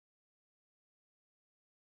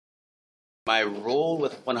My role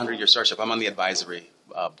with 100 Year Starship, I'm on the advisory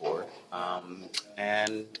board,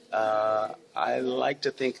 and I like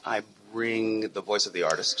to think I bring the voice of the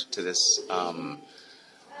artist to this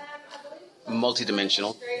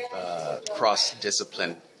multidimensional,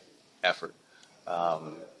 cross-discipline effort,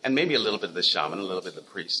 and maybe a little bit of the shaman, a little bit of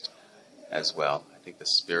the priest as well. I think the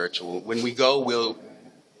spiritual. When we go,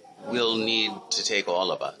 we'll need to take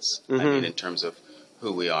all of us. I mean, in terms of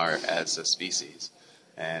who we are as a species,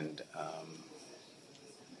 and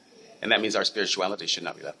that means our spirituality should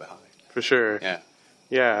not be left behind. For sure. Yeah.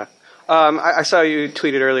 Yeah. I saw you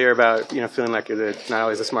tweeted earlier about feeling like you're not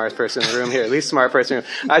always the smartest person in the room here, at least smart person in the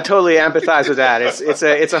room. I totally empathize with that.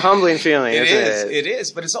 It's a humbling feeling. It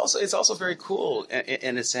is, but it's also very cool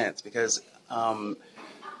in a sense, because I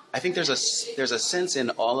think there's a sense in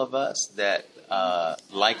all of us that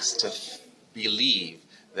likes to believe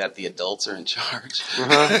that the adults are in charge.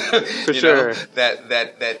 For sure.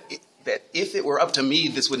 That if it were up to me,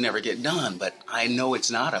 this would never get done. But I know it's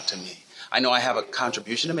not up to me. I know I have a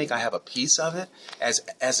contribution to make. I have a piece of it, as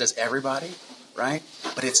does everybody, right?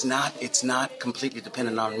 But it's not completely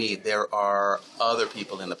dependent on me. There are other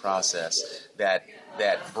people in the process that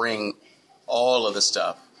bring all of the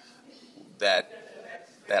stuff that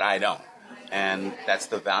I don't. And that's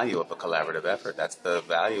the value of a collaborative effort. That's the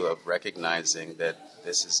value of recognizing that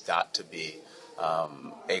this has got to be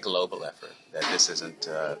a global effort. That this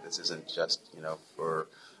isn't just for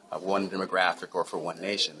one demographic or for one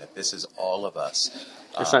nation. That this is all of us.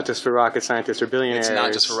 It's not just for rocket scientists or billionaires. It's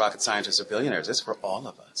not just for rocket scientists or billionaires. It's for all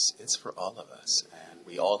of us. It's for all of us, and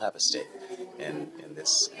we all have a stake in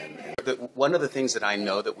this. And one of the things that I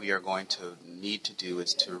know that we are going to need to do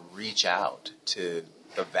is to reach out to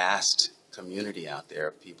the vast community out there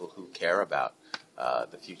of people who care about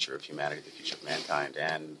the future of humanity, the future of mankind,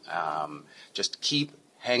 and just keep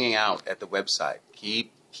hanging out at the website.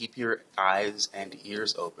 Keep your eyes and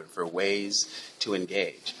ears open for ways to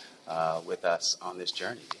engage with us on this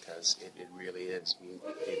journey, because it really is.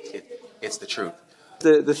 It's the truth.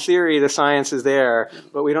 The theory, the science is there,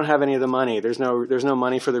 but we don't have any of the money. There's no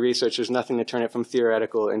money for the research. There's nothing to turn it from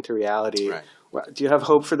theoretical into reality. Right. Do you have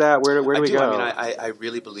hope for that? Where do we go? I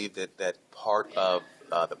really believe that part of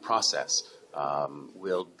the process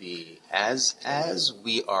will be as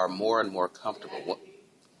we are more and more comfortable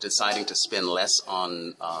deciding to spend less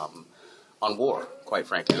on war, quite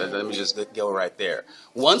frankly. Let me just go right there.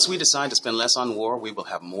 Once we decide to spend less on war, we will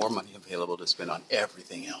have more money available to spend on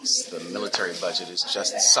everything else. The military budget is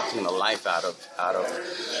just sucking the life out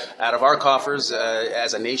of our coffers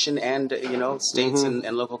as a nation, and states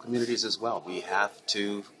and local communities as well. We have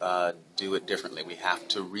to do it differently. We have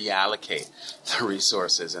to reallocate the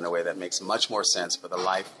resources in a way that makes much more sense for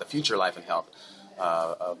the future life and health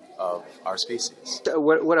of our species.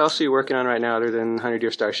 What else are you working on right now other than 100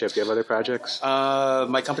 Year Starship? Do you have other projects?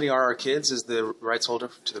 My company, RR Kids, is the rights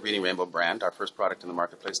holder to the Reading Rainbow brand. Our first product in the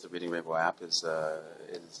marketplace, the Reading Rainbow app, has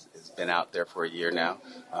been out there for a year now.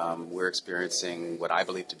 We're experiencing what I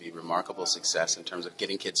believe to be remarkable success in terms of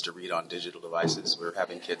getting kids to read on digital devices. We're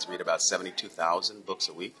having kids read about 72,000 books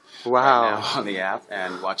a week right now on the app,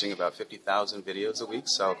 and watching about 50,000 videos a week.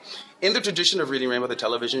 So in the tradition of Reading Rainbow, the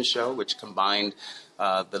television show, which combined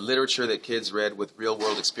the literature that kids read with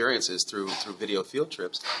real-world experiences through video field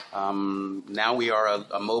trips, now we are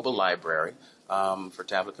a mobile library for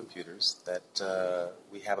tablet computers that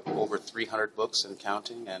we have over 300 books and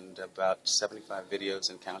counting, and about 75 videos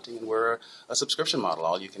and counting, and we're a subscription model,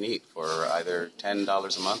 all you can eat, for either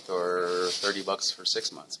 $10 a month or $30 for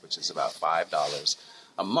 6 months, which is about $5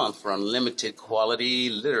 a month for unlimited quality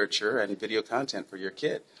literature and video content for your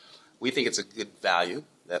kid. We think it's a good value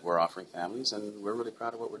that we're offering families, and we're really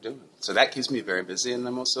proud of what we're doing. So that keeps me very busy, and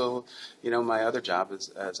I'm also, my other job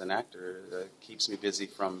as an actor keeps me busy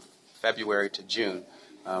from February to June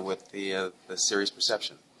with the series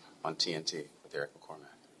Perception on TNT with Eric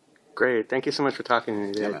McCormack. Great. Thank you so much for talking to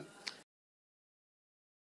me today. Yeah, man.